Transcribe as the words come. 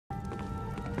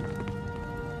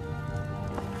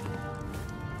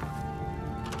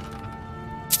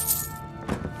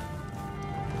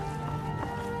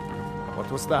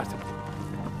What was that?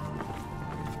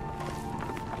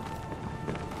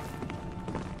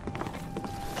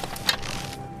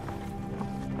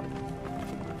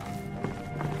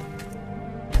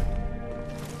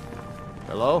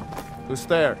 Hello? Who's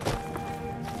there?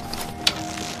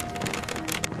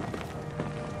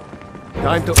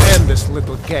 Time to end this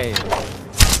little game.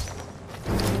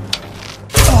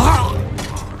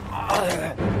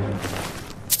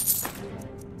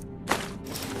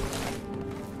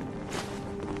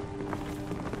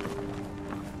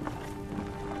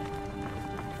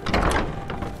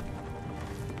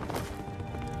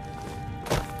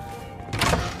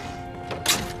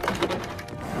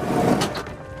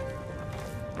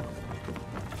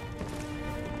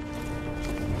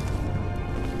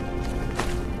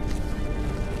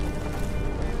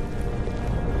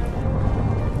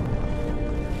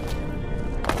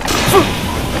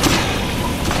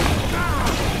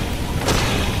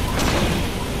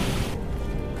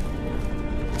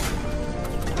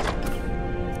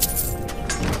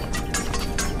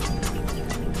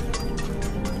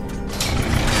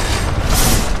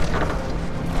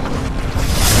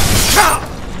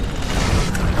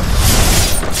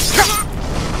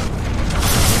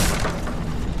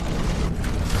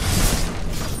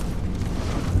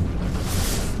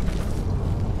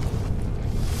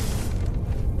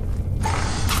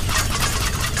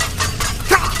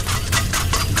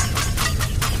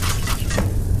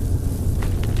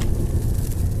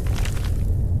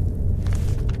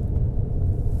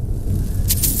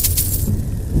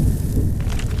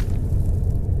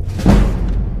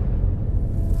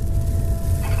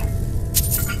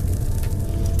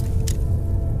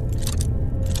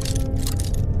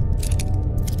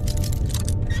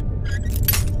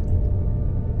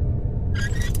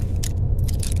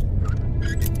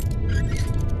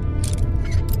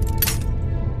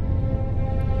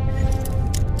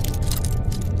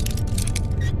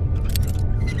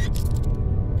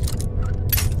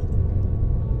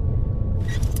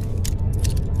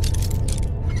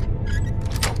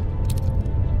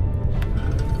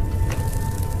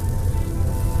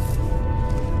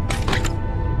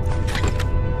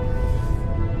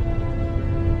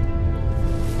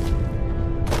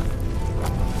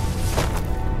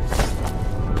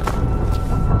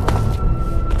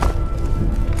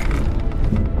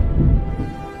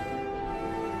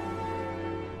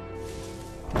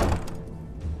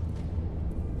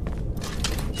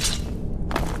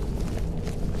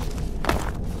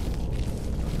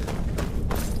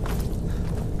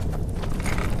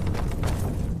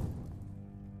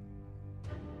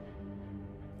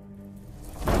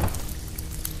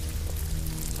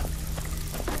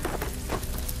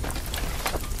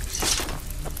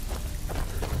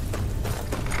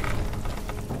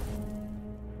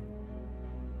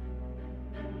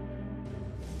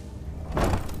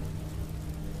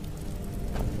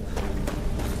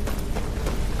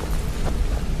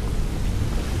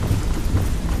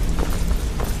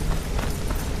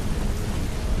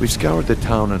 We've scoured the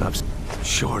town and I've...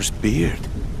 Shore's beard.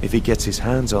 If he gets his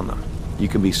hands on them, you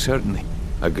can be certain...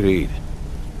 Agreed.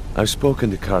 I've spoken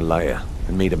to Carlia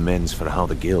and made amends for how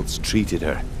the guilds treated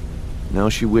her. Now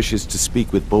she wishes to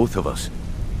speak with both of us.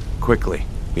 Quickly,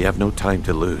 we have no time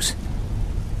to lose.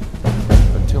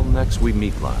 Until next we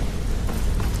meet, lad.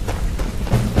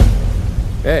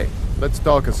 Hey, let's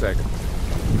talk a second.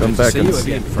 Come Good back to see and you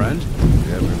see again, friend.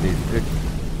 Yeah, indeed.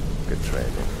 Good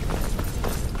trading.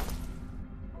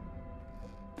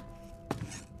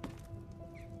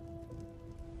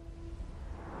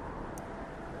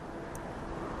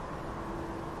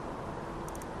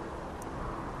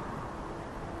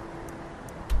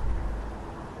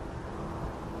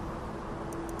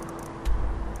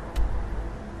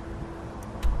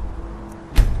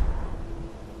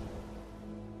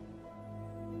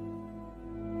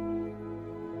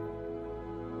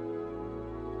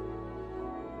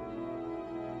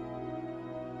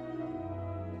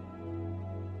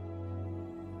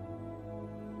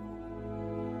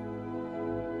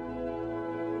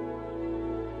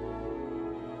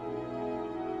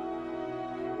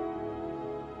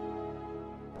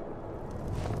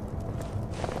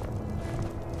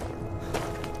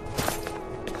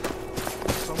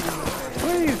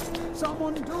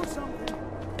 Someone do something.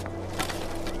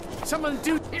 Someone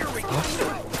do... Here we go.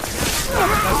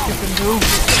 Best you can do.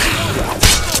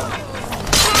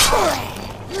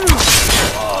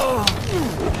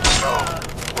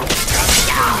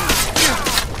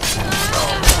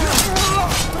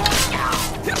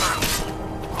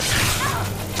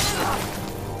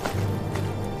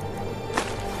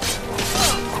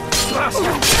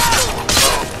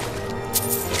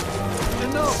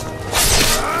 Enough.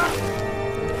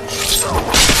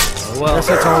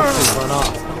 sets off to run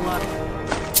off.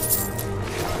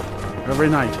 Every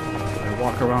night, I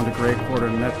walk around the Grey Quarter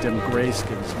and let them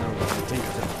grayskins know what I think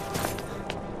of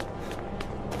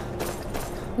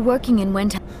them. Working in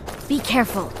winter. Be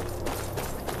careful.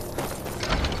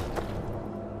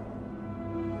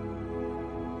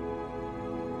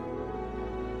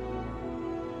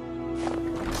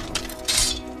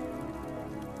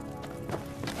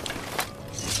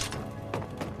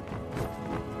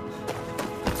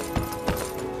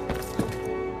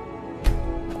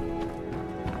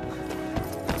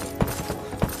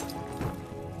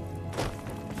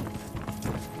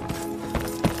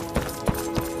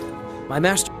 My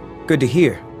master, good to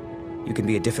hear. You can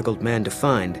be a difficult man to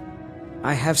find.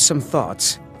 I have some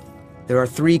thoughts. There are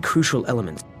 3 crucial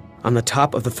elements. On the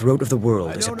top of the throat of the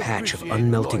world is a patch of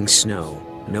unmelting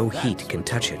snow. No heat can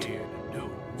touch it.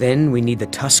 Then we need the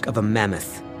tusk of a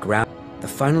mammoth. The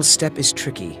final step is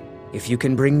tricky. If you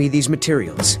can bring me these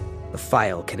materials, the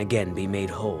file can again be made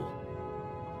whole.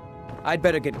 I'd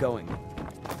better get going.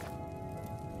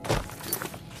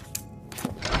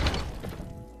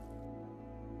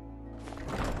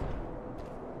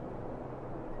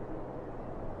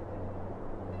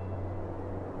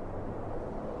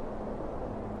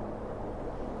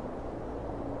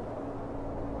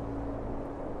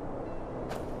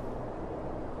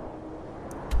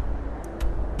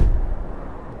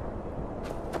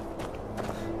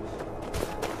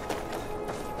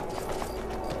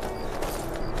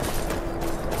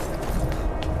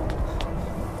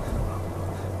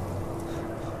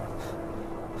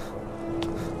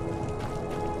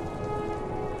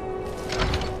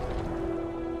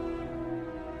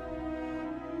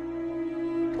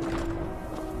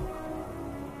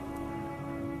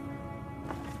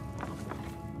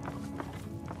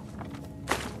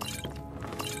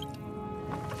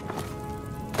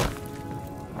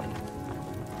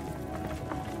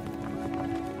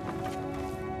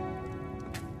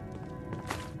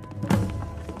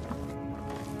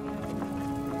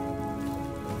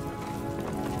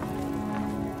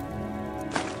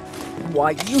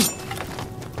 Why, you...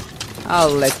 I'll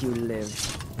let you live.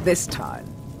 This time.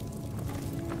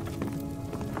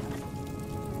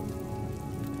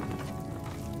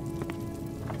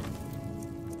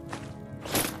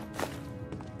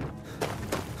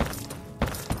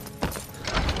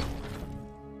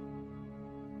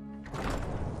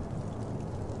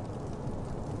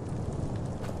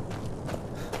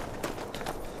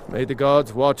 May the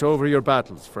gods watch over your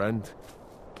battles, friend.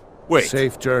 Wait.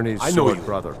 Safe journeys, I know sword you.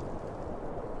 brother.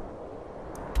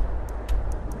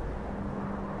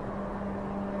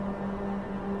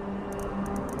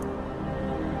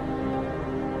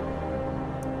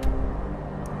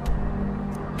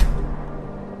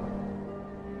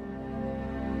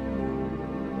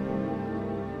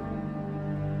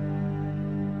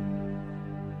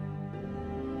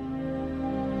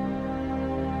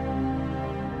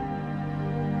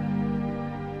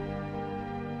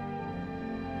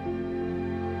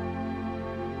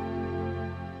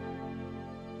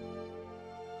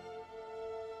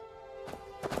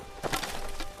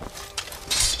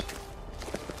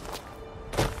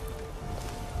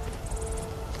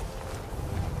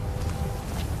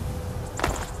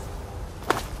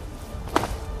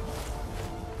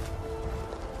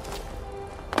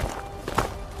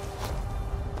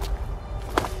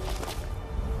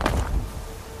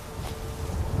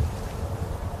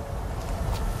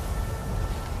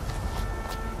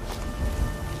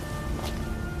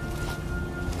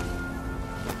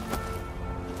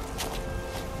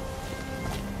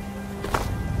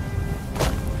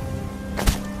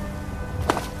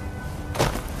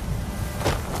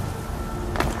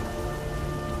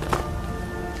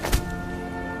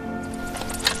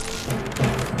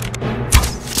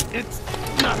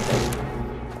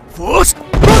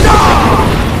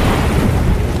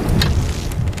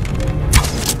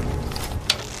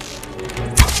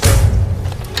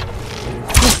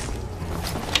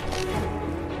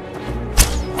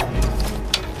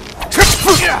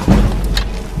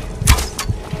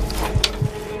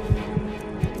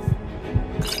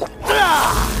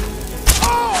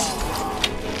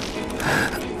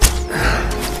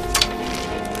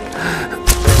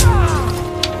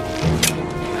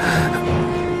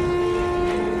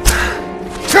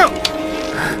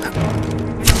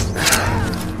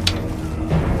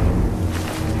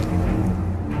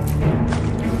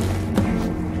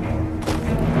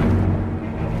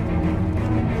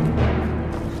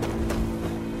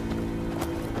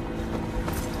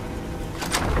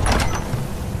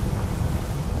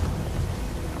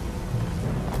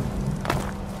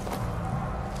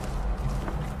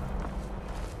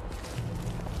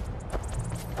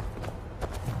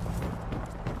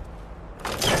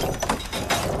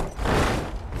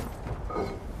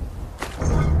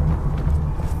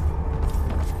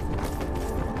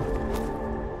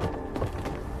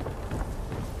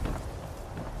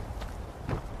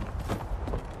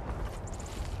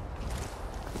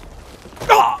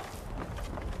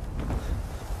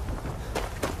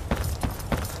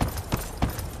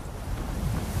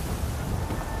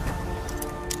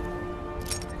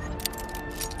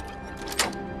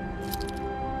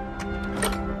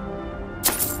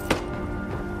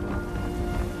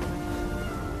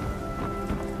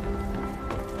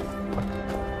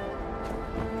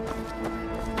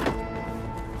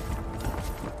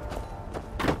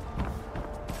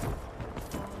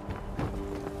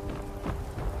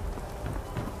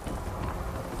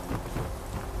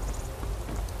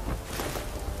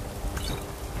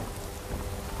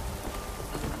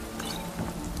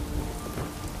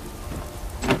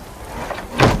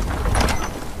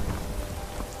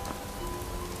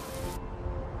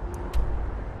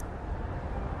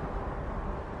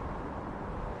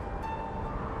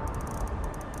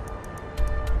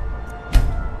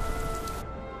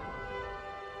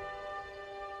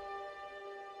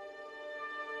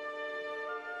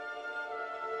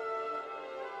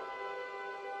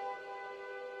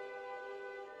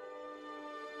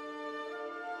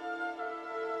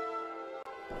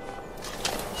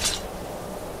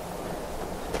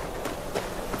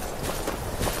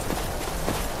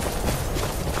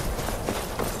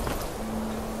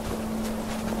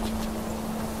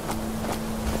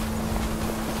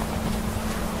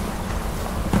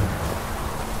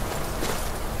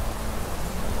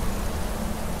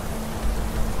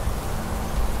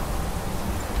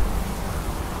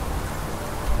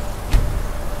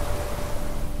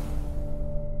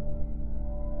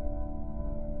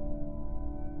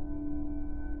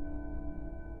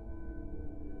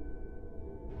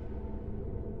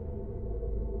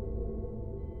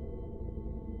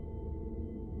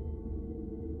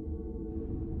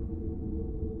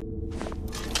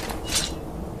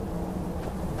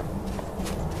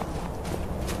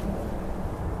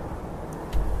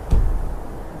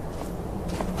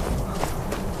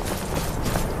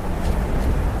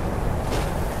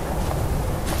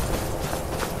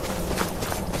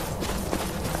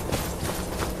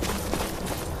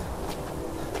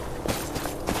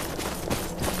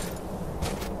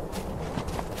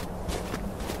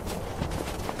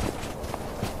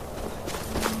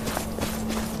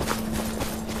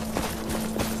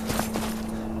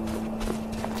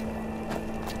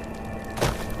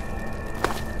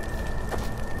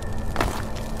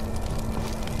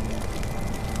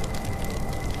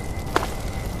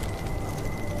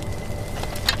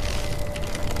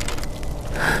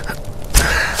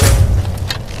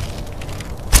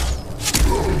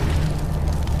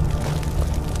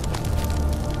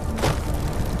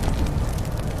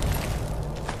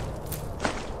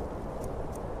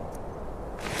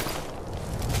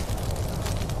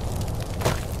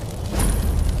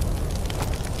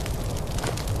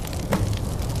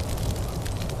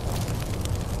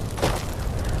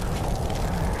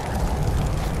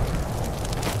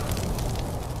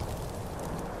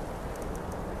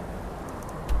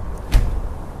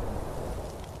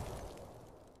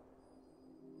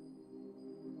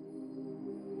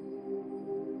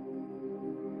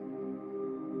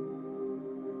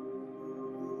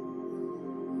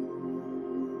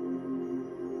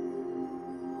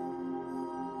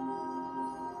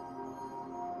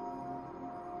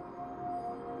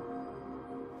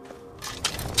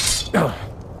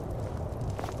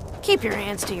 Keep your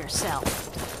hands to yourself.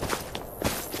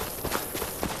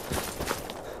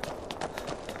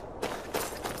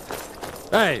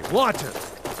 Hey, watch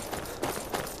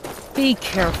it! Be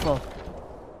careful.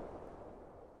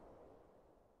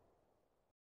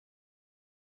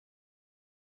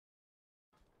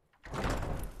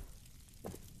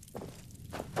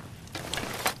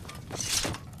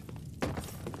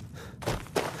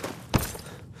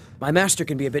 My master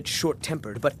can be a bit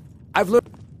short-tempered, but I've learned...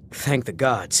 Thank the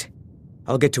gods.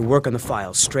 I'll get to work on the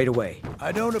files straight away.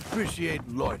 I don't appreciate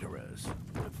loiterers,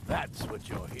 if that's what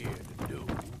you're here to do.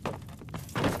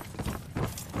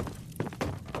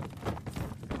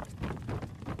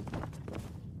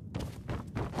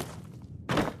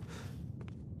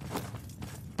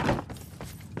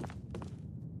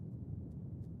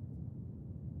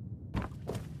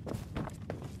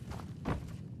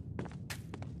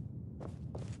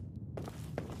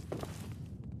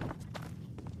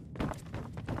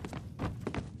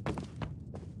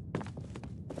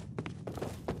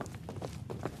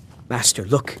 Master,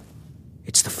 look.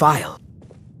 It's the file.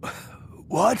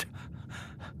 What?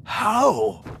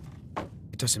 How?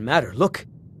 It doesn't matter. Look.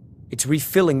 It's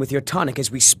refilling with your tonic as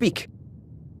we speak.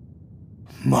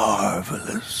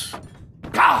 Marvelous.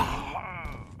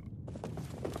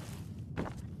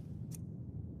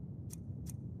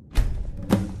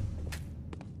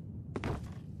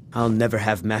 I'll never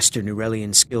have Master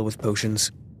Nurelian's skill with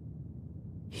potions.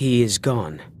 He is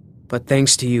gone. But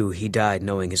thanks to you, he died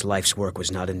knowing his life's work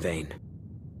was not in vain.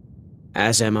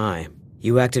 As am I.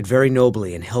 You acted very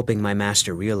nobly in helping my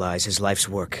master realize his life's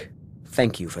work.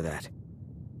 Thank you for that.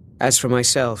 As for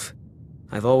myself,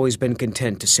 I've always been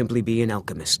content to simply be an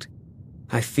alchemist.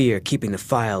 I fear keeping the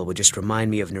file would just remind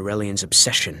me of Nurelian's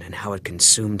obsession and how it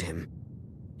consumed him.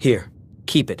 Here,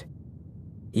 keep it.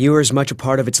 You are as much a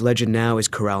part of its legend now as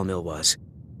Corral Mill was.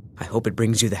 I hope it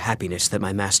brings you the happiness that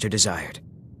my master desired.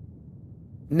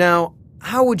 Now,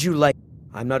 how would you like...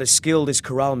 I'm not as skilled as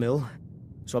Corral Mill,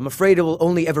 so I'm afraid it will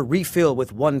only ever refill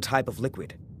with one type of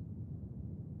liquid.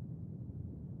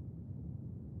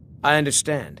 I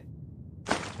understand.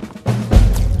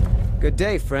 Good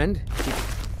day, friend.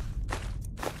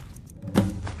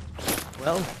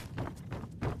 Well...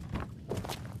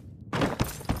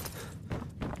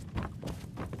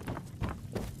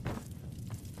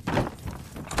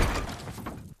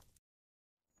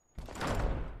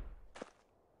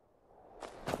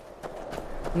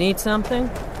 Need something?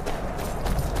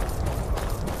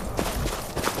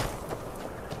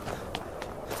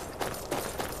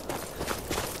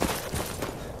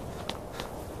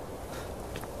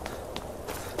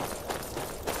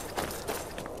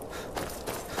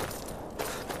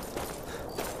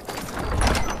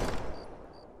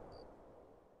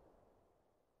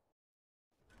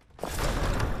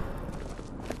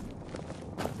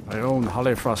 I own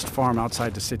Hollifrost Farm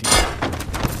outside the city.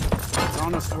 It's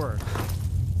honest work.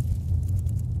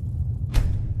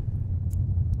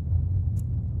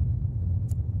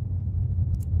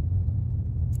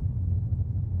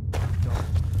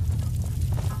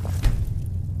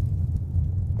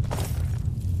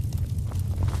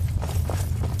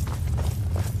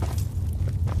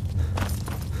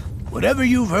 Whatever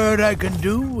you've heard I can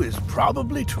do is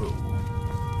probably true.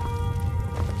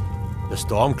 The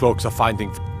Stormcloaks are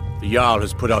finding... The Jarl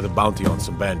has put out a bounty on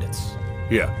some bandits.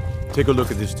 Here, take a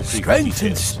look at this defeat. Strength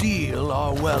and steel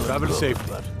are well and Travel good, safely.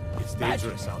 but It's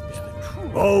dangerous out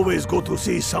there. Always good to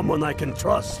see someone I can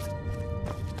trust.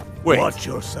 Wait. Watch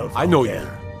yourself. I know out you.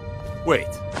 there. Wait.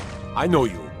 I know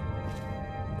you.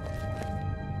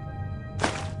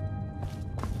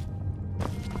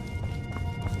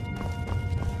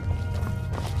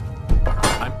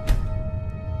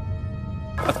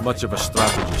 I'm not much of a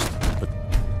strategist, but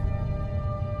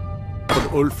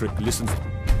Ulfric listens to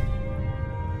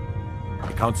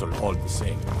the council all the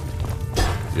same.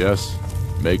 Yes,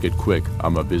 make it quick.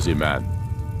 I'm a busy man.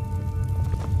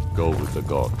 Go with the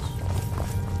gods.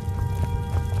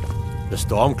 The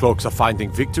Stormcloaks are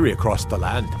finding victory across the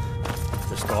land.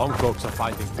 The Stormcloaks are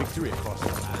finding victory across the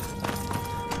land.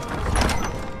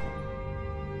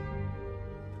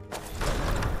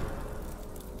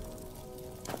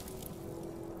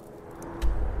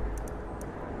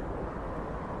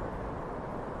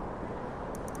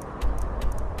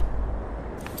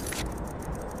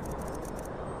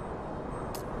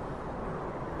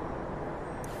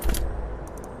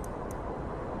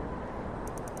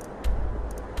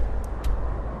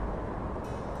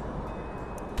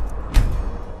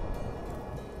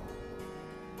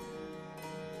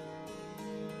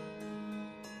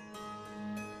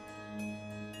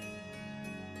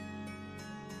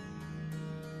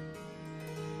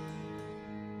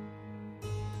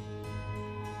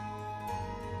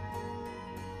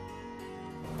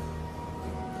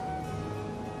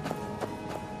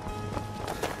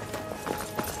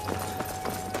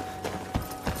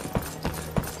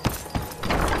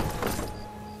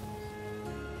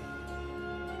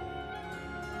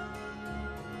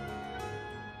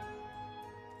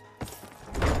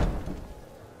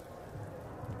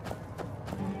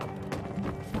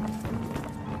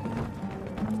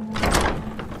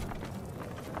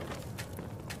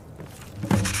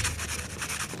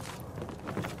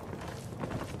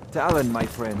 Talon, my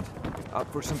friend.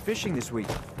 Up for some fishing this week.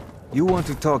 You want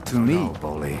to talk to me? No,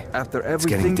 Bully. After It's everything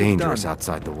getting you've dangerous done.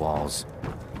 outside the walls.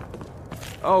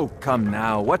 Oh, come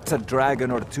now. What's a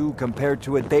dragon or two compared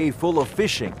to a day full of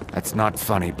fishing? That's not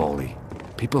funny, Bully.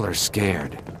 People are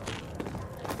scared.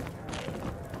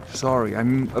 Sorry,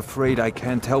 I'm afraid I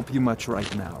can't help you much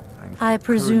right now. I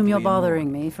presume you're currently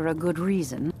bothering me for a good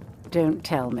reason. Don't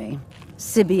tell me.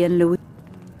 Sibby and Louis.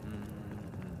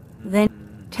 Then,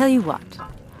 tell you what.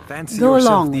 Fancy Go yourself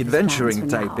along the with his plans adventuring for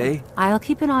type, now. eh? I'll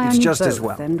keep an eye It's on you just both, as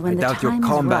well. and when I the doubt your time is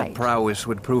combat right, prowess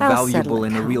would prove I'll settle valuable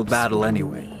in a real accounts battle with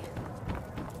anyway. me.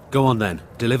 Go on then.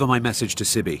 Deliver my message to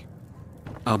Sibby.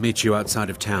 I'll meet you outside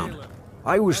of town.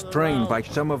 I was trained by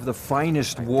some of the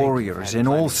finest warriors in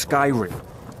all Skyrim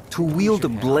to wield a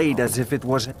blade as if it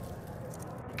was an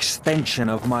extension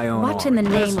of my own What arm. in the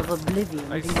name of oblivion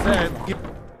do you want?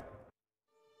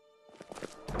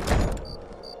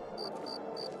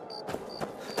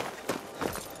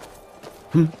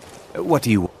 What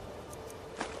do you...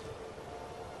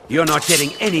 You're not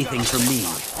getting anything from me.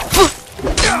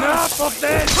 Enough of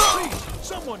this! Please,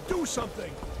 someone do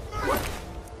something!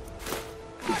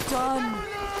 Done.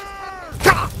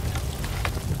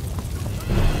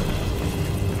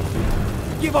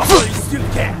 Give up while you still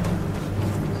can!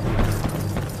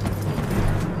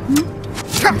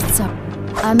 So,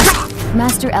 I'm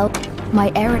Master L.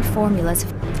 My errant formulas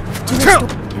to restore.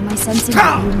 Am I sensing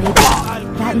that you maybe?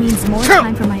 That means more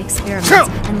time for my experiments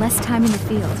and less time in the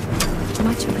field.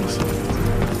 Much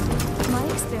appreciated. My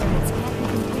experiments can't be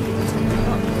completed until the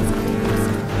book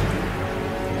is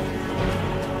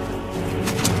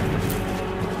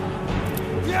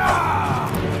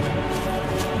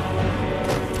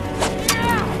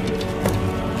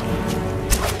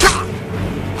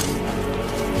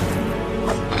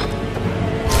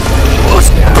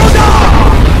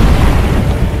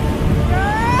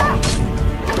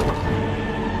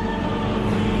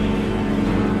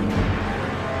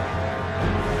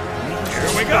Here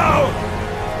we go!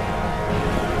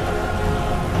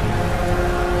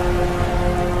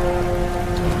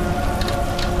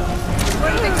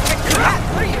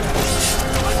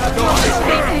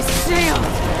 Take this sail.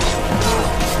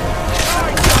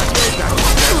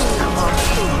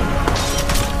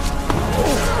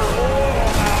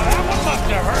 That one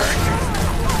must have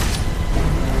hurt!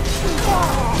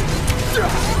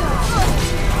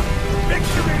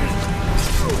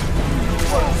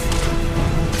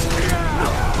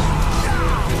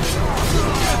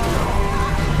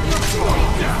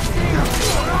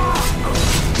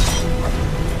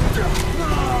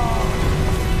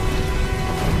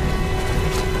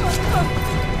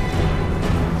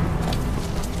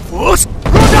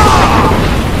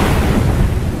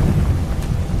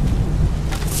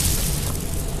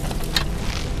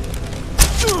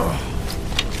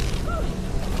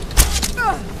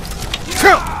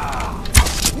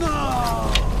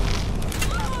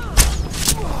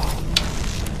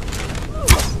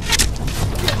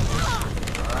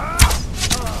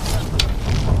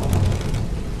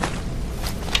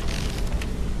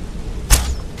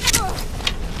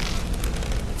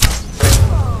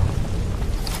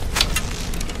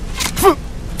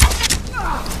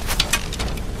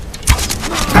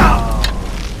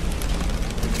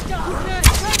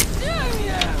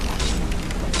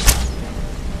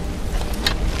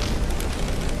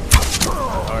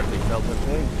 Hardly felt a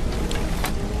thing.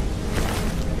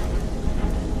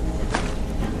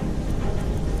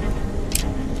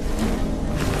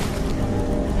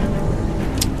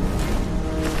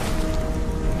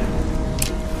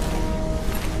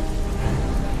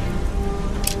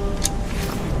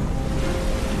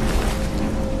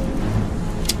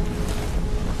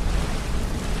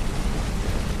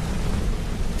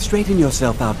 Straighten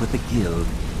yourself out with the guild,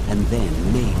 and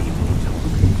then maybe we can talk.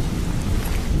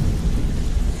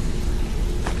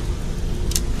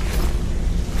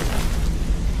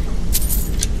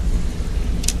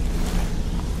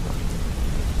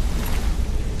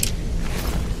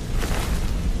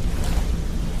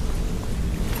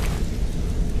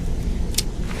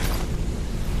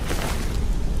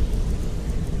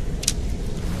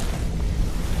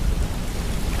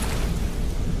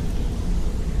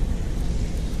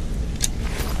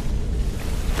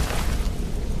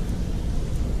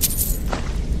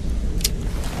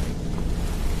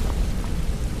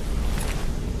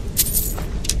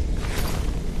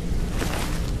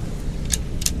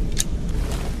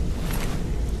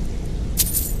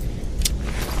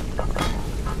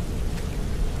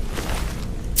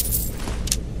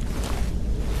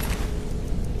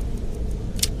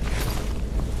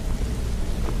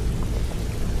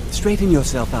 Straighten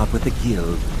yourself out with the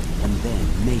guild, and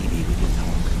then maybe we can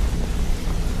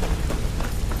talk.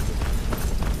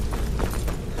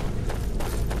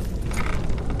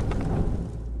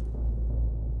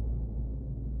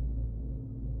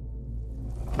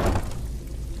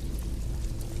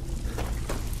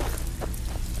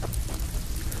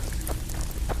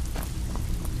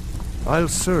 I'll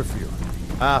serve you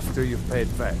after you've paid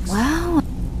Vex. Well,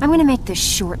 I'm gonna make this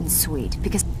short and sweet,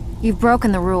 because you've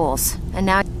broken the rules, and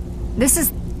now... This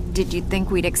is... Did you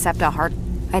think we'd accept a heart?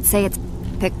 I'd say it's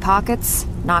pickpockets,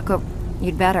 knock-up...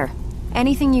 You'd better.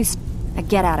 Anything you...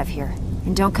 Get out of here,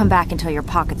 and don't come back until your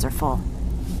pockets are full.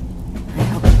 I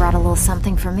hope you brought a little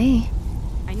something for me.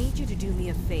 I need you to do me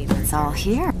a favor. It's all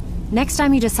here. Next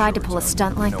time you decide to pull a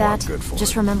stunt like that,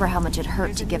 just remember how much it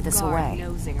hurt to give this away.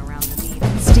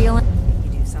 Stealing...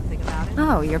 You do something about it?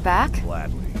 Oh, you're back? I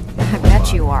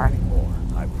bet you are.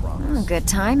 Oh, good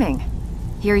timing.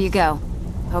 Here you go.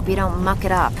 Hope you don't muck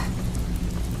it up.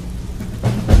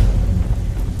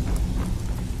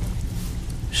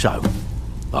 So,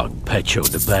 I can pet you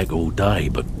in the bag all day,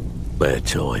 but bad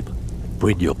time.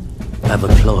 Have a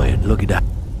client, look at that.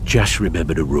 Just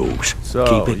remember the rules.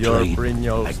 So, keep it clean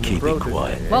and keep it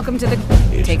quiet. Welcome to the...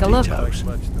 Here's Take a the look. details.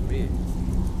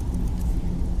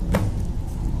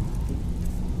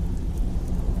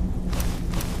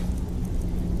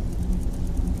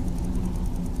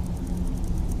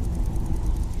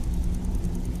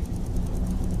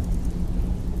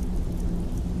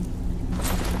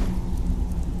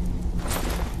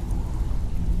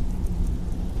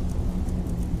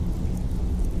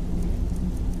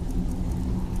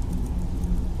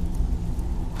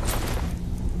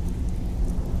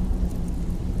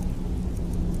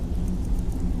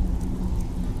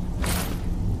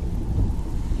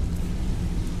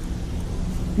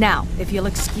 Now, if you'll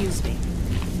excuse me.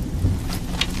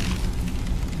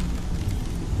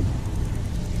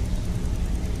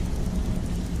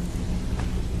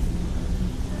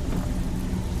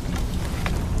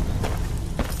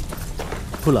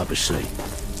 Pull up a seat.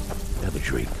 Have a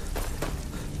drink.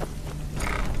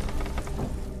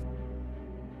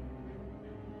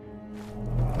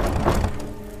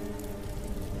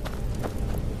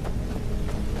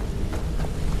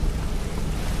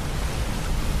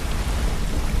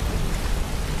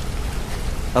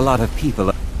 A lot of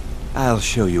people... I'll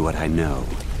show you what I know.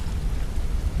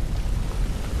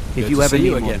 If you ever see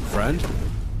you again, friend.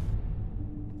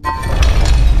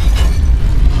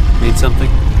 Need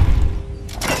something?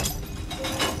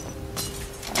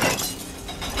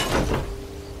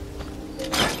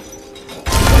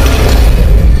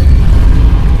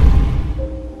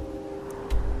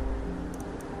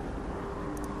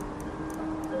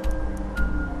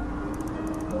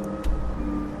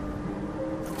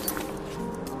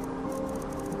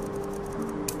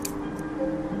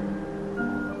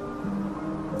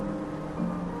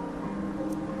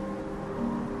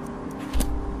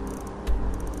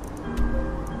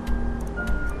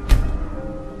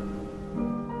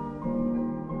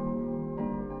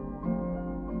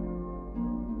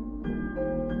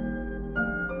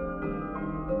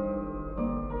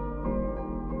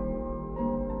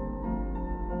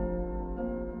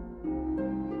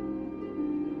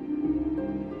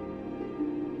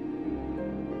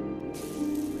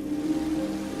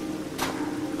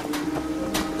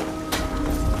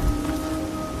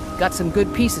 Got some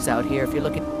good pieces out here if you're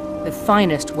looking... The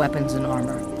finest weapons and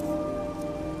armor.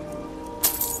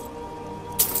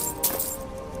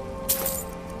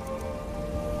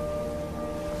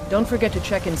 Don't forget to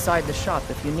check inside the shop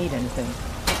if you need anything.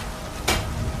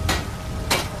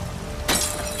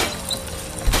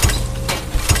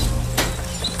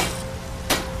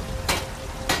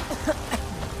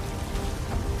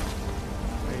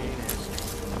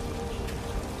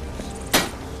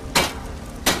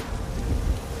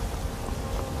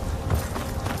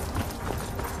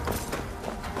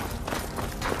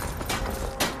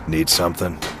 Need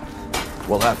something?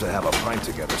 We'll have to have a pint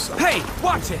together sometime. Hey,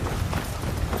 watch it!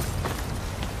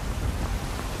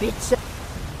 It's...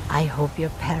 I hope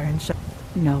your parents are...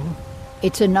 No.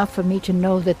 It's enough for me to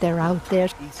know that they're out there.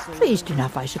 Pleased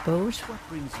enough, I suppose.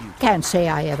 Can't say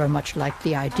I ever much liked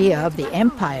the idea of the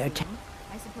Empire.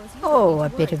 Oh, a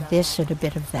bit of this and a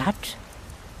bit of that.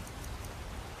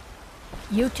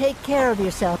 You take care of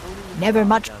yourself. Never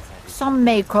much. Some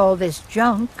may call this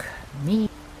junk. Me.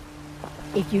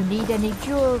 If you need any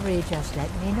jewelry, just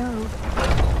let me know.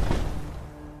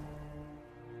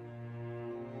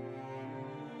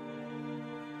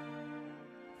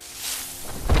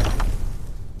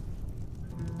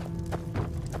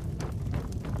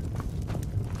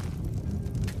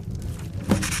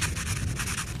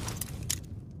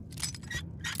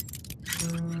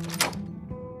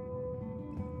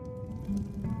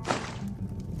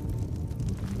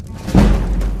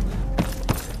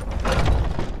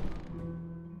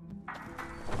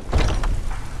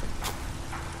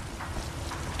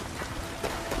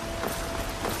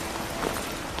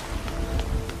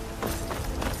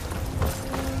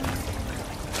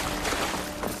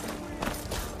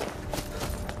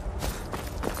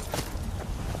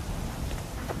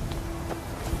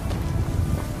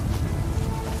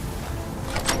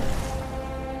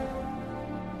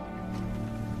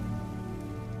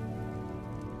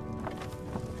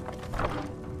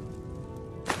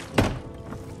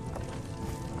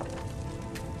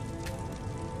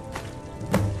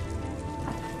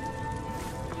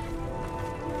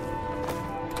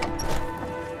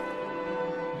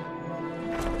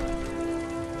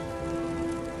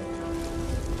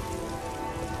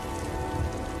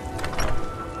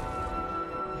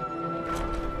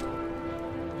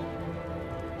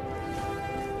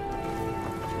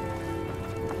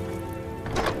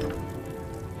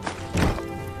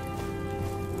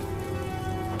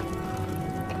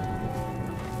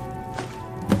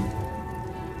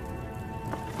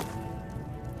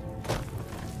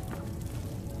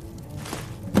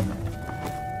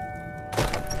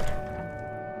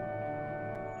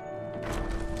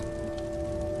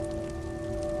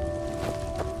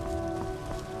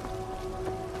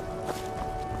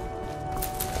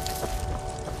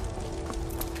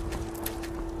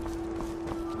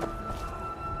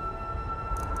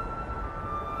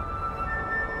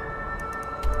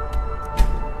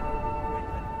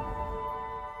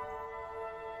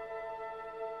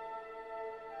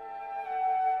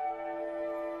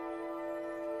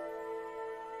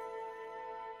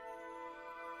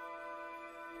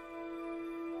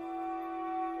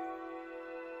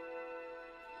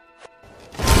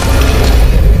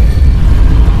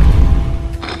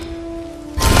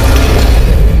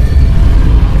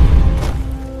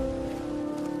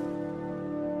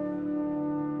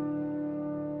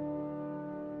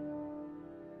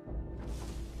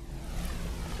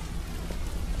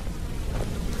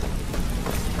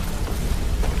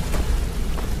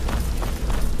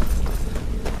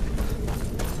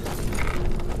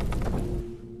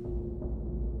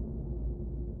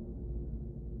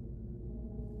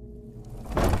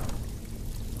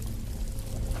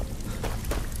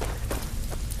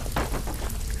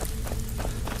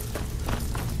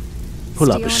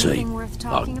 Pull up a seat.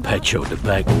 I can pet you at the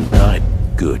back all day.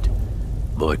 Good.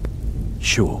 Boy,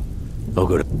 sure. I've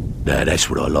got a... Now, that's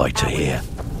what I like to hear.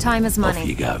 Time is money. Off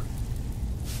you go.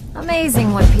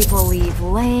 Amazing what people leave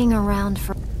laying around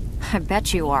for... I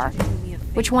bet you are.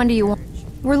 Which one do you want?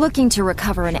 We're looking to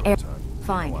recover an air...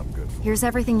 Fine. Here's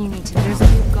everything you need to know. There's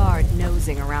a new guard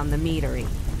nosing around the meadery.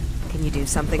 Can you do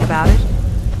something about it?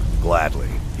 Gladly.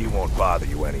 He won't bother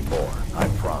you anymore, I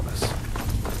promise.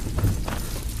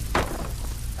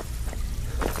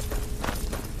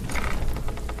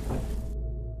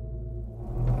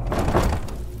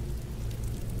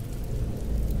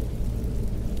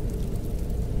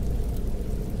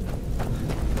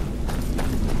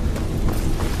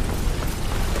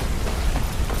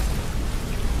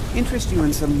 Interest you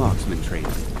in some marksman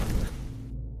training?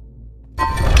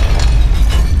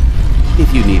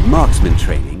 If you need marksman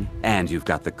training, and you've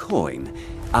got the coin,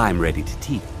 I'm ready to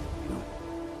teach you.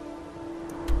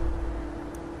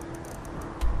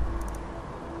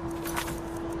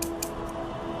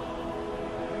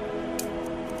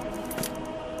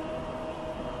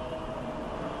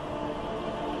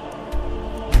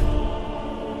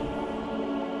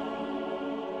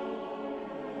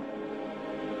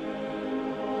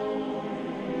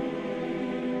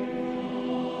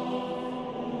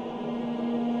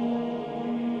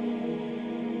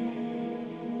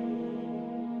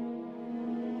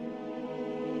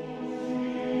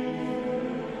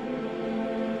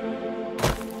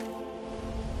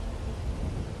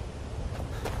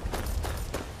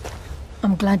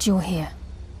 I'm glad you're here.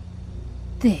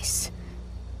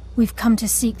 We've come to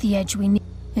seek the edge we need.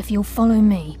 If you'll follow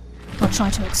me, I'll try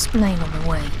to explain on the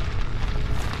way.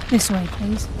 This way,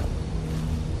 please.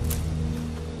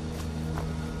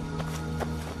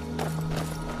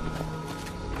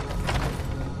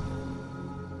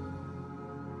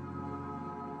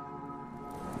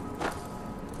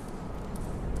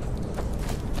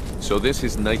 So this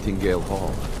is Nightingale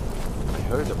Hall. I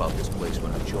heard about this place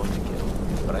when I joined the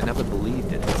guild, but I never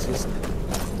believed it existed.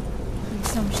 The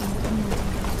assumption that anything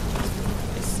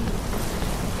is seen.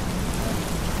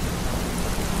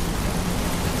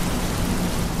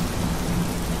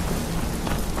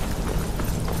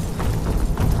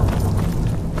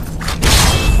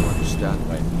 I don't understand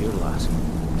why I'm here, lass.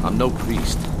 I'm no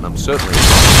priest, and I'm certainly...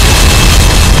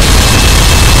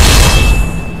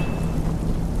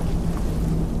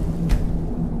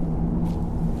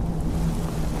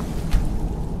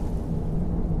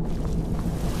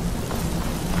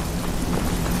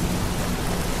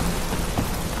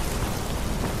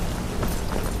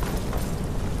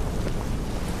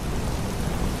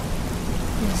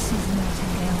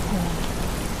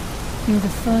 You're the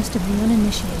first of the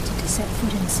uninitiated to set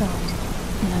foot inside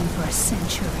in over a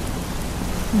century.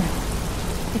 Now,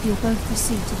 if you'll both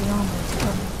proceed to the armory to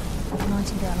cover of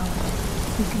Nightingale Island,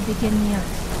 we can begin the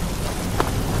oath.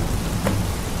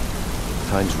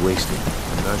 Time's wasted.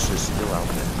 The nurse is still out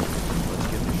there.